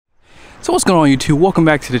So what's going on YouTube? Welcome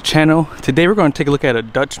back to the channel. Today we're going to take a look at a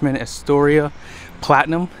Dutchmen Astoria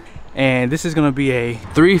Platinum, and this is going to be a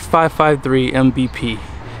 3553 MBP.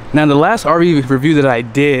 Now the last RV review that I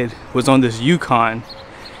did was on this Yukon,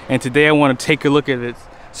 and today I want to take a look at its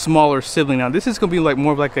smaller sibling. Now this is going to be like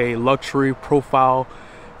more of like a luxury profile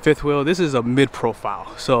fifth wheel. This is a mid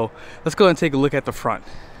profile, so let's go ahead and take a look at the front.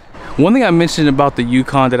 One thing I mentioned about the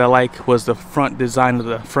Yukon that I like was the front design of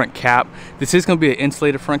the front cap. This is going to be an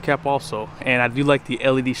insulated front cap also, and I do like the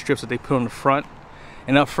LED strips that they put on the front.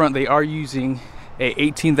 And up front they are using a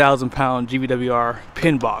 18,000 pound GVWR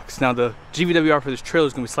pin box. Now the GVWR for this trailer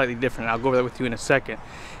is going to be slightly different. I'll go over that with you in a second.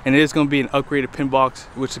 And it is going to be an upgraded pin box,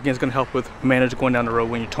 which again is going to help with manage going down the road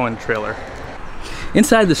when you're towing the trailer.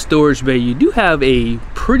 Inside the storage bay, you do have a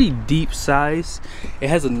pretty deep size. It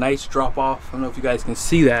has a nice drop off. I don't know if you guys can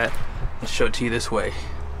see that. I'll show it to you this way.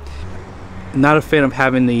 Not a fan of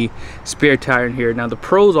having the spare tire in here. Now the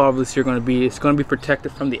pros obviously are going to be, it's going to be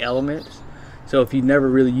protected from the elements. So if you never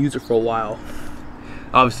really use it for a while,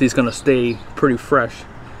 obviously it's going to stay pretty fresh.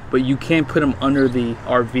 But you can put them under the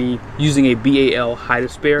RV using a BAL hide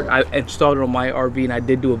spare. I installed it on my RV and I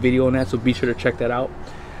did do a video on that, so be sure to check that out.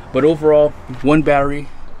 But overall, one battery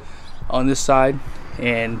on this side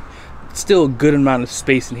and still a good amount of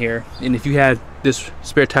space in here. And if you had this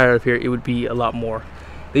spare tire up here, it would be a lot more.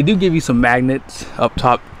 They do give you some magnets up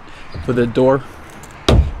top for the door.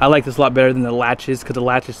 I like this a lot better than the latches because the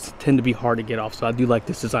latches tend to be hard to get off, so I do like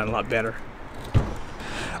this design a lot better.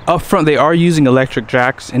 Up front they are using electric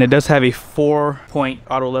jacks, and it does have a 4-point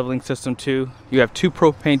auto leveling system too. You have 2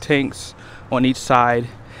 propane tanks on each side.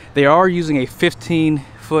 They are using a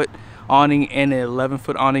 15-foot awning and an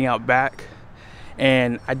 11-foot awning out back,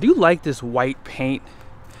 and I do like this white paint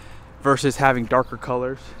versus having darker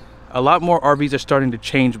colors. A lot more RVs are starting to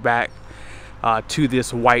change back to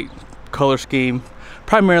this white color scheme,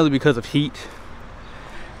 primarily because of heat.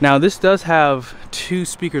 Now this does have 2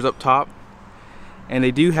 speakers up top, and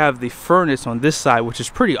they do have the furnace on this side, which is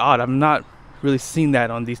pretty odd. I'm not really seeing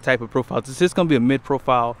that on these type of profiles. This is going to be a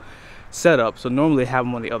mid-profile setup, so normally they have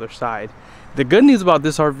them on the other side. The good news about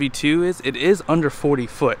this RV too is it is under 40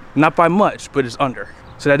 foot, not by much, but it's under,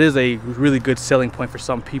 so that is a really good selling point for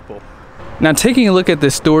some people. Now taking a look at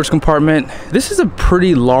this storage compartment, this is a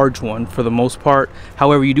pretty large one for the most part.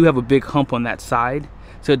 However, you do have a big hump on that side,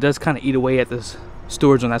 so it does kind of eat away at this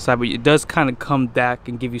storage on that side, but it does kind of come back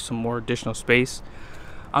and give you some more additional space.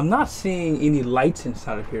 I'm not seeing any lights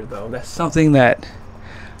inside of here though. That's something that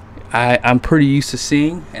I'm pretty used to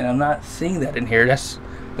seeing, and I'm not seeing that in here. That's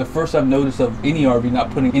the first I've noticed of any RV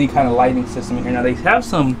not putting any kind of lighting system in here. Now they have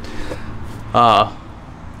some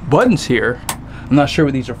buttons here. I'm not sure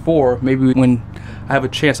what these are for. Maybe when I have a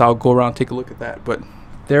chance I'll go around and take a look at that, but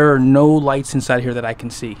there are no lights inside here that I can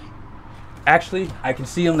see. Actually, I can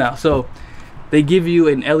see them now. So they give you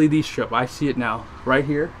an LED strip. I see it now right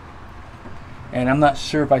here, and I'm not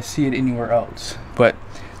sure if I see it anywhere else, but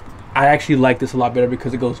I actually like this a lot better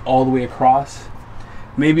because it goes all the way across.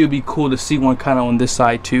 Maybe it'd be cool to see one kind of on this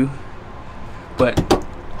side too, but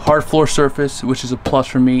hard floor surface, which is a plus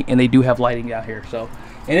for me, and they do have lighting out here. So,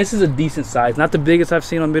 and this is a decent size, not the biggest I've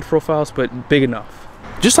seen on mid profiles, but big enough.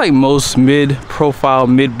 Just like most mid profile,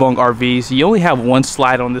 mid bunk RVs, you only have one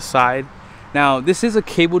slide on this side. Now this is a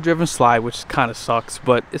cable driven slide, which kind of sucks,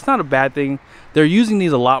 but it's not a bad thing. They're using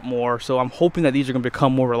these a lot more, so I'm hoping that these are going to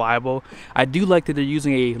become more reliable. I do like that they're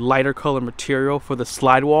using a lighter color material for the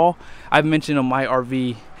slide wall. I've mentioned on my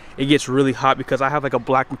RV it gets really hot because I have like a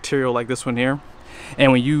black material like this one here,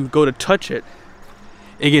 and when you go to touch it,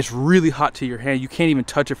 it gets really hot to your hand. You can't even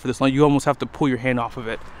touch it for this long. You almost have to pull your hand off of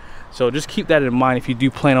it. So just keep that in mind if you do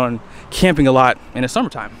plan on camping a lot in the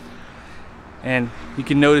summertime. And you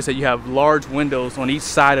can notice that you have large windows on each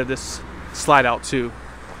side of this slide out too.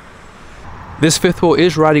 This fifth wheel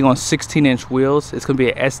is riding on 16-inch wheels. It's going to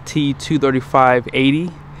be a ST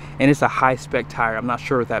 235/80, and it's a high spec tire. I'm not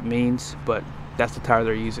sure what that means, but that's the tire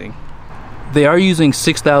they're using. They are using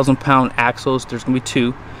 6,000 pound axles. There's going to be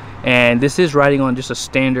 2, and this is riding on just a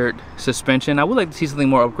standard suspension. I would like to see something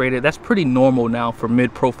more upgraded. That's pretty normal now for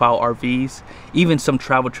mid-profile RVs. Even some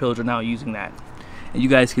travel trailers are now using that. And you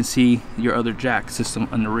guys can see your other jack system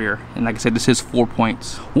on the rear, and like I said, this is 4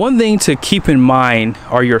 points. One thing to keep in mind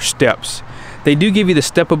are your steps. They do give you the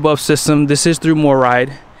step above system. This is through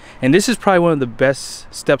MORryde, and this is probably one of the best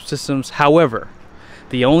step systems. However,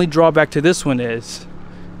 the only drawback to this one is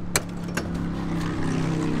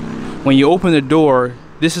when you open the door,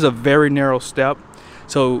 this is a very narrow step,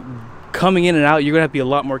 so coming in and out you're gonna have to be a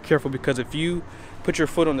lot more careful, because if you put your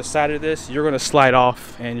foot on the side of this, you're gonna slide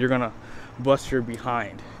off and you're gonna bust your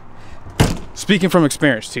behind. Speaking from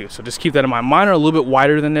experience too, so just keep that in mind. Mine are a little bit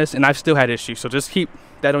wider than this, and I've still had issues, so just keep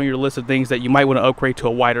that on your list of things that you might want to upgrade to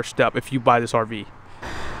a wider step if you buy this RV.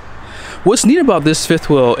 What's neat about this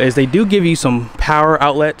fifth wheel is they do give you some power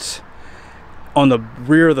outlets on the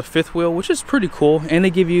rear of the fifth wheel, which is pretty cool, and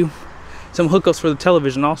they give you some hookups for the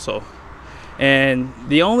television also. And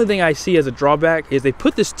the only thing I see as a drawback is they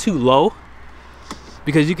put this too low,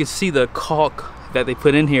 because you can see the caulk that they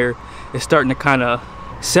put in here is starting to kind of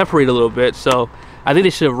separate a little bit. So I think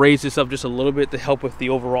they should have raised this up just a little bit to help with the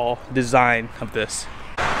overall design of this.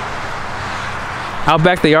 Out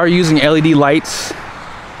back they are using LED lights.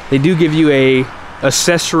 They do give you a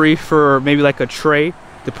accessory for maybe like a tray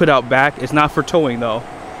to put out back. It's not for towing though.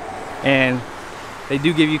 And they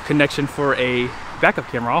do give you connection for a backup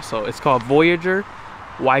camera also. It's called Voyager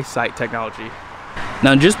Y-Sight technology.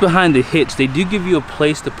 Now just behind the hitch, they do give you a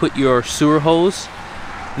place to put your sewer hose.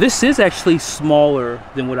 This is actually smaller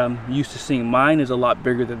than what I'm used to seeing. Mine is a lot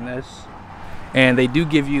bigger than this. And they do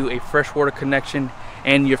give you a freshwater connection,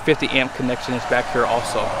 and your 50 amp connection is back here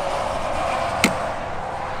also.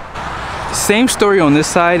 Same story on this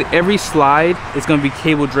side. Every slide is going to be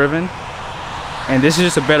cable driven. And this is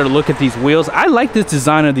just a better look at these wheels. I like this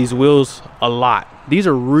design of these wheels a lot. These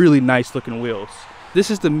are really nice looking wheels. This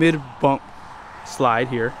is the mid bunk slide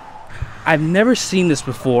here. I've never seen this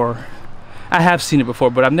before. I have seen it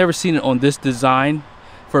before, but I've never seen it on this design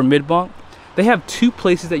for a mid bunk. They have two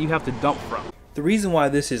places that you have to dump from. The reason why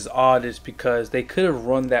this is odd is because they could have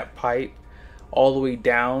run that pipe all the way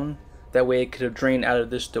down. That way it could have drained out of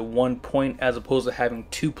this to one point, as opposed to having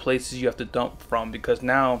two places you have to dump from, because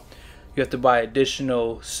now you have to buy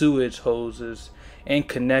additional sewage hoses and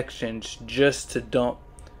connections just to dump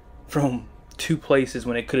from two places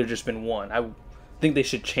when it could have just been one. I think they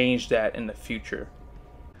should change that in the future.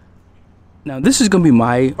 Now this is going to be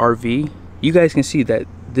my RV. You guys can see that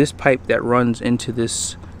this pipe that runs into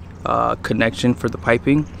this connection for the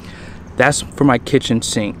piping, that's for my kitchen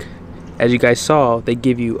sink. As you guys saw, they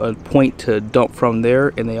give you a point to dump from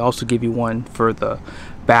there, and they also give you one for the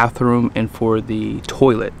bathroom and for the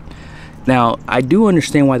toilet. Now I do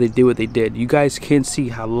understand why they did what they did. You guys can see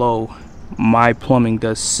how low my plumbing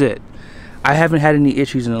does sit. I haven't had any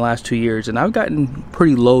issues in the last 2 years, and I've gotten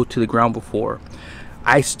pretty low to the ground before.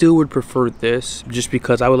 I still would prefer this, just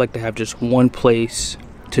because I would like to have just one place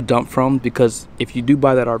to dump from, because if you do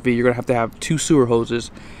buy that RV, you're gonna have two sewer hoses,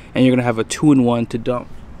 and you're gonna have a 2-in-1 to dump,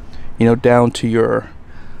 you know, down to your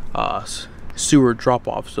sewer drop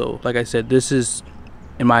off. So like I said, this is,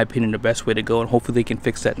 in my opinion, the best way to go, and hopefully they can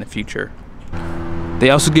fix that in the future. They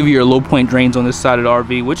also give you your low point drains on this side of the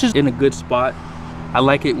RV, which is in a good spot. I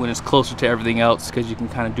like it when it's closer to everything else, because you can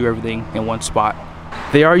kind of do everything in one spot.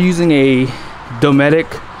 They are using a Dometic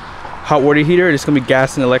hot water heater. It's going to be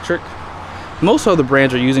gas and electric. Most other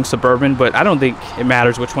brands are using Suburban, but I don't think it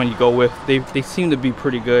matters which one you go with. They seem to be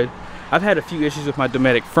pretty good. I've had a few issues with my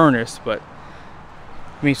Dometic furnace, but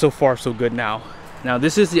I mean, so far so good now. Now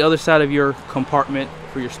this is the other side of your compartment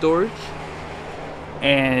for your storage,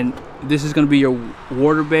 and this is going to be your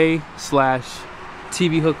water bay slash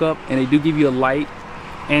TV hookup, and they do give you a light.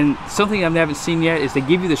 And something I haven't seen yet is they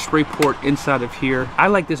give you the spray port inside of here. I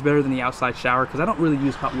like this better than the outside shower, because I don't really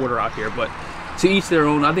use hot water out here, but to each their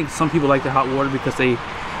own. I think some people like the hot water because they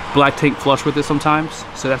black tank flush with it sometimes,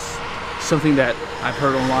 so that's something that I've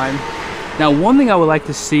heard online. Now one thing I would like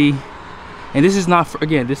to see, and this is not for,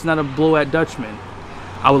 again, this is not a blow at Dutchmen,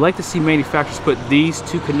 I would like to see manufacturers put these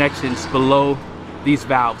two connections below these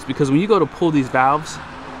valves, because when you go to pull these valves,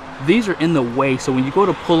 these are in the way. So when you go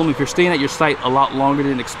to pull them, if you're staying at your site a lot longer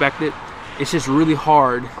than expected, it's just really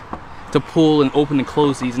hard to pull and open and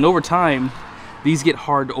close these, and over time these get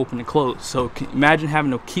hard to open and close. So imagine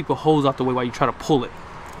having to keep a hose out the way while you try to pull it.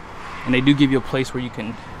 And they do give you a place where you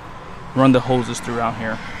can run the hoses throughout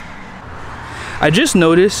here. I just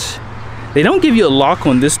noticed they don't give you a lock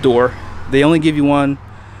on this door. They only give you one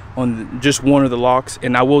on just one of the locks.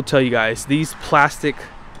 And I will tell you guys, these plastic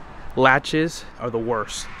latches are the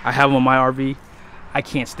worst. I have them on my RV. I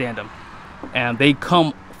can't stand them, and they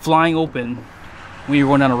come flying open when you're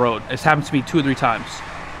going down the road. It's happened to me 2 or 3 times,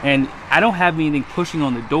 and I don't have anything pushing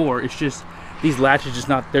on the door. It's just these latches just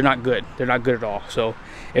they're not good. They're not good at all. So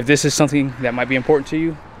if this is something that might be important to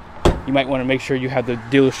you, you might want to make sure you have the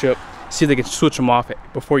dealership see if they can switch them off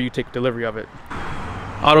before you take delivery of it.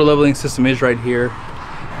 Auto leveling system is right here.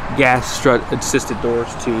 Gas strut assisted doors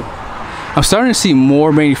too. I'm starting to see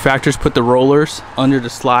more manufacturers put the rollers under the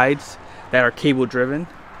slides that are cable driven,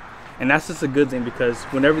 and that's just a good thing, because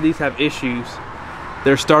whenever these have issues,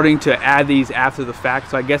 they're starting to add these after the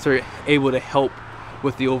fact, so I guess they're able to help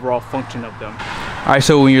with the overall function of them. Alright,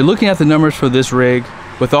 so when you're looking at the numbers for this rig,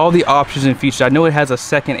 with all the options and features. I know it has a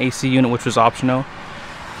second AC unit, which was optional.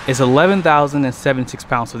 It's 11,076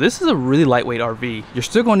 pounds. So this is a really lightweight RV. You're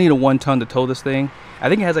still gonna need a 1 ton to tow this thing. I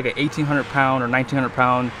think it has like an 1,800 pound or 1,900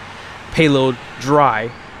 pound payload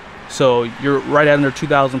dry. So you're right at under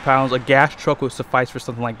 2,000 pounds. A gas truck would suffice for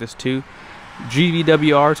something like this too.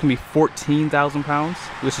 GVWR is gonna be 14,000 pounds.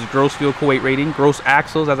 This is gross vehicle weight rating. Gross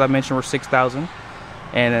axles, as I mentioned, were 6,000.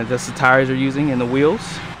 And that's the tires they're using and the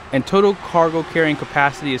wheels. And total cargo carrying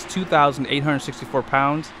capacity is 2,864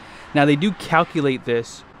 pounds. Now they do calculate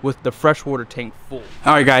this with the freshwater tank full.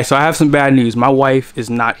 All right guys, so I have some bad news. My wife is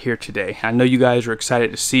not here today. I know you guys are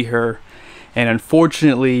excited to see her, and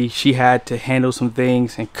unfortunately she had to handle some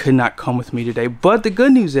things and could not come with me today. But the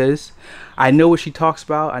good news is I know what she talks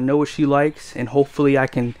about, I know what she likes, and hopefully I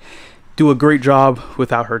can do a great job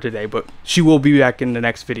without her today. But she will be back in the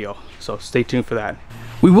next video, so stay tuned for that.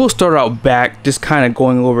 We will start out back, just kind of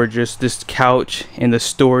going over just this couch and the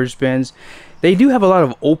storage bins. They do have a lot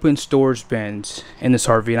of open storage bins in this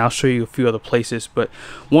RV, and I'll show you a few other places. But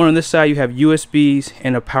one on this side, you have USBs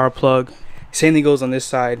and a power plug. Same thing goes on this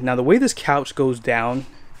side. Now the way this couch goes down,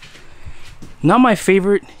 not my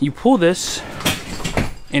favorite. You pull this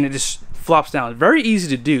and it just flops down. Very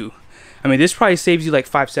easy to do. I mean, this probably saves you like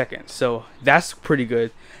 5 seconds, so that's pretty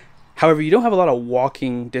good. However, you don't have a lot of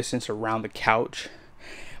walking distance around the couch.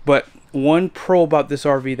 But one pro about this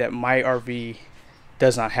RV that my RV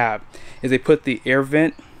does not have is they put the air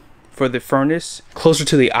vent for the furnace closer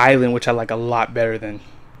to the island, which I like a lot better than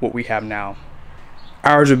what we have now.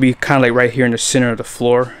 Ours would be kind of like right here in the center of the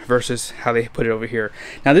floor versus how they put it over here.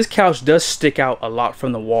 Now this couch does stick out a lot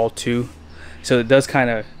from the wall too, so it does kind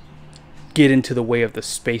of get into the way of the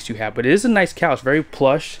space you have. But it is a nice couch, very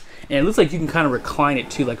plush, and it looks like you can kind of recline it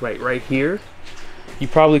too, like right here. You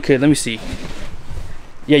probably could, let me see.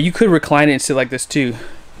 Yeah, you could recline it and sit like this too,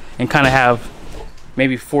 and kind of have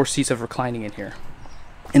maybe 4 seats of reclining in here.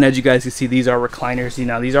 And as you guys can see, these are recliners. You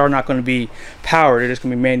know, these are not going to be powered, they're just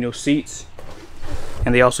going to be manual seats.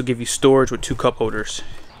 And they also give you storage with 2 cup holders.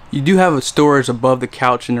 You do have a storage above the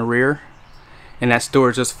couch in the rear, and that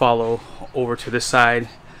storage does follow over to this side.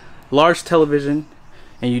 Large television,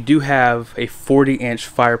 and you do have a 40-inch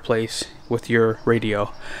fireplace with your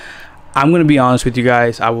radio. I'm going to be honest with you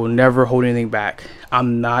guys, I will never hold anything back.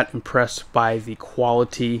 I'm not impressed by the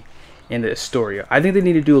quality in the Astoria. I think they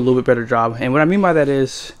need to do a little bit better job. And what I mean by that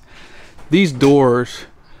is these doors,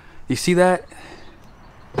 you see that?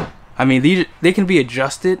 I mean, they can be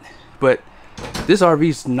adjusted, but this RV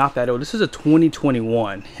is not that old. This is a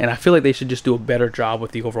 2021, and I feel like they should just do a better job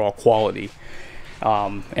with the overall quality.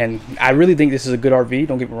 And I really think this is a good RV,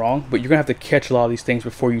 don't get me wrong, but you're gonna have to catch a lot of these things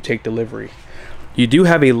before you take delivery. You do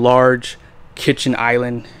have a large kitchen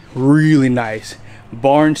island, really nice.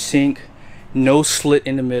 Barn sink, no slit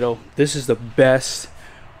in the middle. This is the best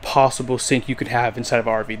possible sink you could have inside of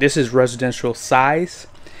an RV. This is residential size,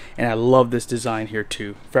 and I love this design here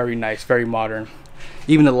too. Very nice, very modern.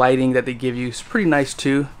 Even the lighting that they give you is pretty nice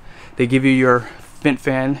too. They give you your vent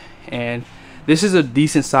fan, and this is a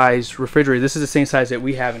decent size refrigerator. This is the same size that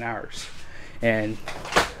we have in ours, and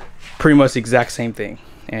pretty much the exact same thing,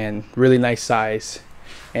 and really nice size.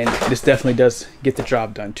 And this definitely does get the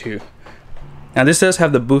job done too. Now this does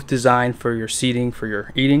have the booth design for your seating, for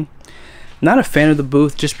your eating. Not a fan of the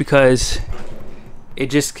booth just because it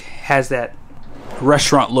just has that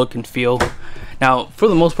restaurant look and feel. Now for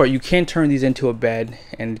the most part you can turn these into a bed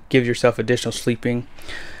and give yourself additional sleeping,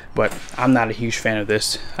 but I'm not a huge fan of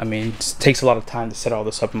this. I mean, it takes a lot of time to set all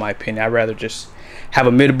this up in my opinion. I'd rather just have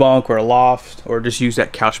a mid bunk or a loft, or just use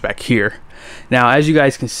that couch back here. Now as you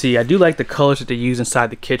guys can see, I do like the colors that they use inside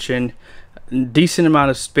the kitchen. Decent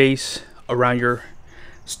amount of space around your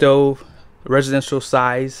stove, residential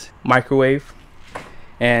size microwave,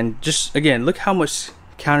 and just again, look how much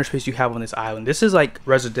counter space you have on this island. This is like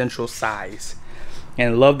residential size,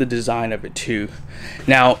 and love the design of it too.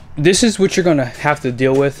 Now this is what you're gonna have to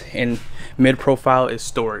deal with in mid profile, is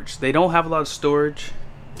storage. They don't have a lot of storage,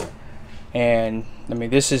 and I mean,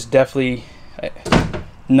 this is definitely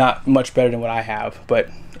not much better than what I have, but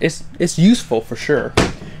it's useful for sure.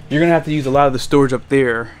 You're gonna have to use a lot of the storage up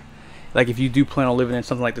there, like if you do plan on living in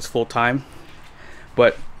something like this full time.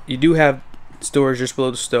 But you do have storage just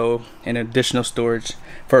below the stove, and additional storage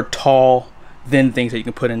for tall, thin things that you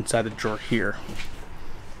can put inside the drawer here.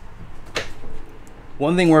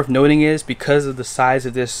 One thing worth noting is, because of the size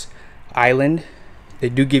of this island, they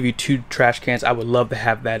do give you 2 trash cans. I would love to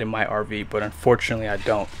have that in my RV, but unfortunately I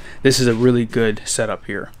don't. This is a really good setup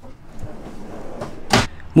here.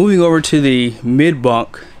 Moving over to the mid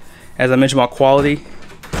bunk, as I mentioned about quality,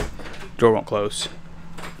 door won't close.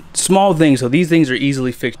 Small things, so these things are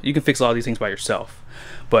easily fixed. You can fix a lot of these things by yourself.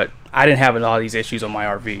 but I didn't have a lot of these issues on my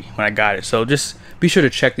RV when I got it. So just be sure to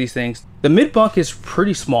check these things. The mid bunk is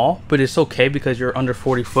pretty small, but it's okay because you're under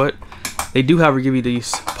 40 foot. They do, however, give you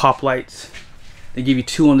these pop lights. They give you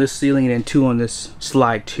 2 on this ceiling and then 2 on this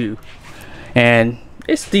slide too. And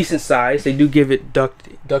it's decent size. They do give it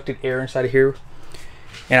ducted air inside of here.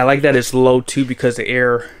 And I like that it's low too because the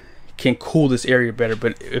air can cool this area better.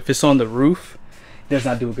 But if it's on the roof, it does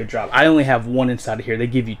not do a good job. I only have 1 inside of here. They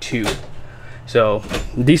give you 2. So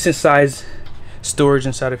decent size storage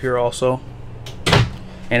inside of here also.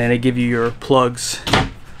 And then they give you your plugs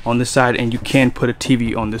on this side, and you can put a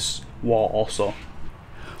TV on this wall also.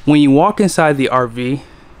 When you walk inside the RV,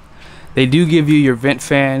 they do give you your vent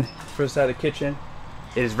fan for the side of the kitchen.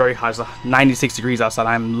 It is very hot. It's 96 degrees outside.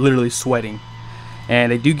 I'm literally sweating.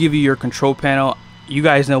 And they do give you your control panel. You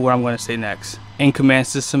guys know what I'm going to say next. In command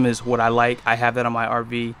system is what I like. I have that on my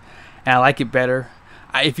RV and I like it better.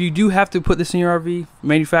 If you do have to put this in your RV,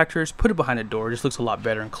 manufacturers, put it behind the door. It just looks a lot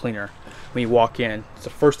better and cleaner when you walk in. It's the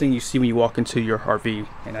first thing you see when you walk into your RV,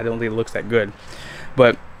 and I don't think it looks that good.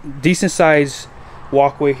 But decent size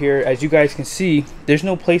walkway here. As you guys can see, there's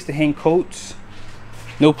no place to hang coats,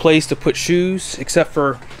 no place to put shoes, except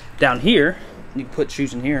for down here. You can put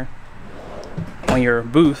shoes in here on your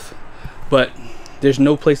booth, but there's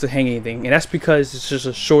no place to hang anything, and that's because it's just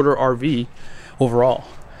a shorter RV overall.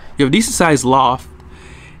 You have a decent sized loft,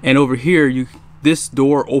 and over here this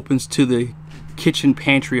door opens to the kitchen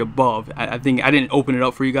pantry above. I think I didn't open it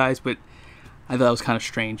up for you guys, but I thought it was kind of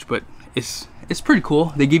strange, but it's pretty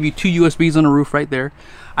cool. They give you 2 USBs on the roof right there.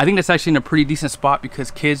 I think that's actually in a pretty decent spot because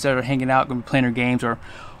kids that are hanging out, gonna be playing their games or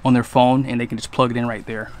on their phone, and they can just plug it in right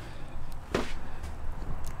there.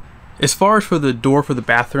 As far as for the door for the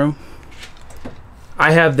bathroom,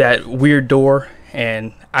 I have that weird door,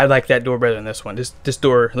 and I like that door better than this one. This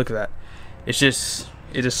door, look at that. It just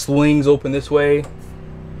swings open this way,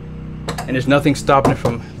 and there's nothing stopping it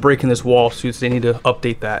from breaking this wall, so they need to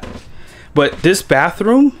update that. But this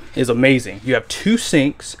bathroom is amazing. You have 2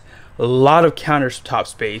 sinks, a lot of countertop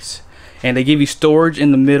space, and they give you storage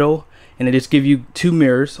in the middle, and they just give you 2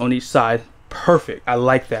 mirrors on each side. Perfect. I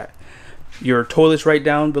like that. Your toilet's right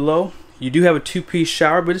down below. You do have a 2-piece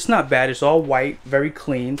shower, but it's not bad. It's all white, very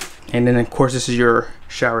clean. And then of course this is your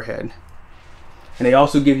shower head. And they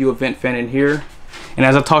also give you a vent fan in here. And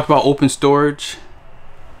as I talked about open storage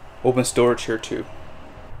here too.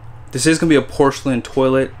 This is gonna be a porcelain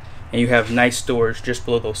toilet, and you have nice storage just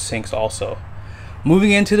below those sinks also.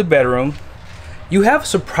 Moving into the bedroom, you have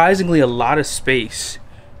surprisingly a lot of space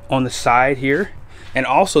on the side here. And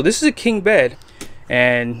also this is a king bed,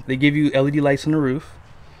 and they give you LED lights on the roof.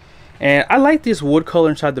 And I like this wood color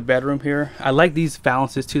inside the bedroom here. I like these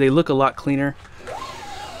valances too. They look a lot cleaner.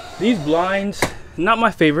 These blinds, not my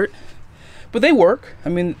favorite, but they work. I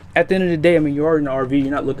mean, at the end of the day, I mean, you are in an RV. You're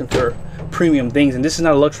not looking for premium things, and this is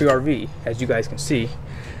not a luxury RV, as you guys can see.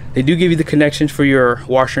 They do give you the connections for your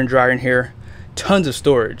washer and dryer in here. Tons of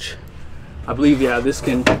storage. I believe, yeah, this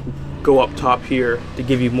can go up top here to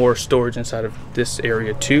give you more storage inside of this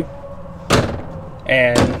area too.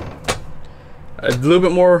 And a little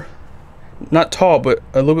bit more, not tall, but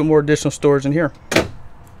a little bit more additional storage in here.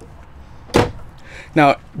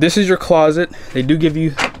 Now this is your closet. They do give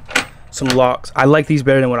you some locks. I like these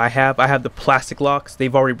better than what I have. I have the plastic locks.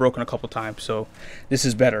 They've already broken a couple times, so this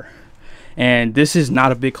is better. And this is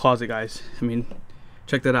not a big closet, guys. I mean,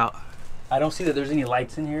 check that out. I don't see that there's any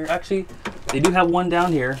lights in here. Actually, they do have one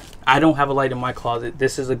down here. I don't have a light in my closet.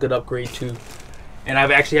 This is a good upgrade too. And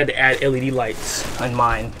I've actually had to add LED lights in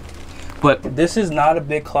mine. But this is not a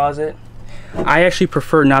big closet. I actually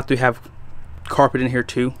prefer not to have carpet in here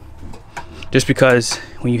too, just because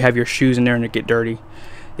when you have your shoes in there and they get dirty,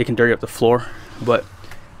 they can dirty up the floor. But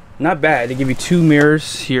not bad. They give you 2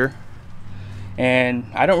 mirrors here, and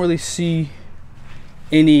I don't really see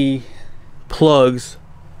any plugs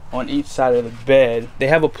on each side of the bed. They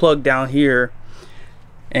have a plug down here,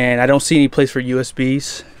 and I don't see any place for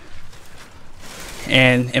USBs.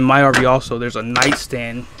 And in my RV also, there's a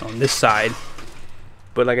nightstand on this side,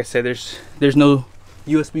 but like I said, there's no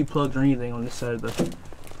USB plugs or anything on this side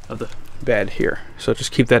of the bed here, so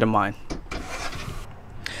just keep that in mind.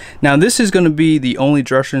 Now this is going to be the only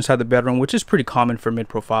dresser inside the bedroom, which is pretty common for mid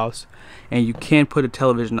profiles, and you can put a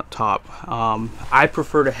television up top. I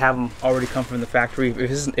prefer to have them already come from the factory.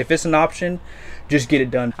 If it's an option, just get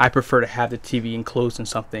it done. I prefer to have the TV enclosed in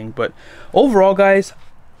something. But overall, guys,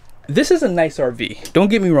 this is a nice RV. Don't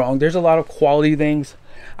get me wrong, there's a lot of quality things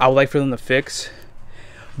I would like for them to fix,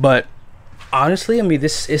 but honestly, I mean,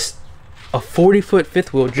 this is a 40-foot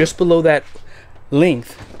fifth wheel just below that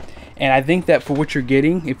length, and I think that for what you're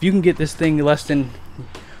getting, if you can get this thing less than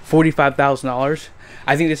 $45,000,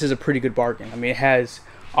 I think this is a pretty good bargain. I mean, it has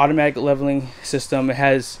automatic leveling system. It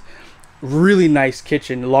has really nice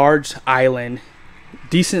kitchen, large island,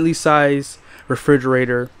 decently sized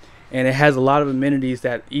refrigerator, and it has a lot of amenities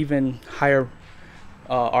that even higher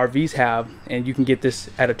RVs have, and you can get this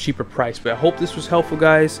at a cheaper price. But I hope this was helpful,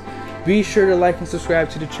 guys. Be sure to like and subscribe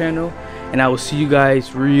to the channel, and I will see you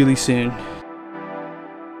guys really soon.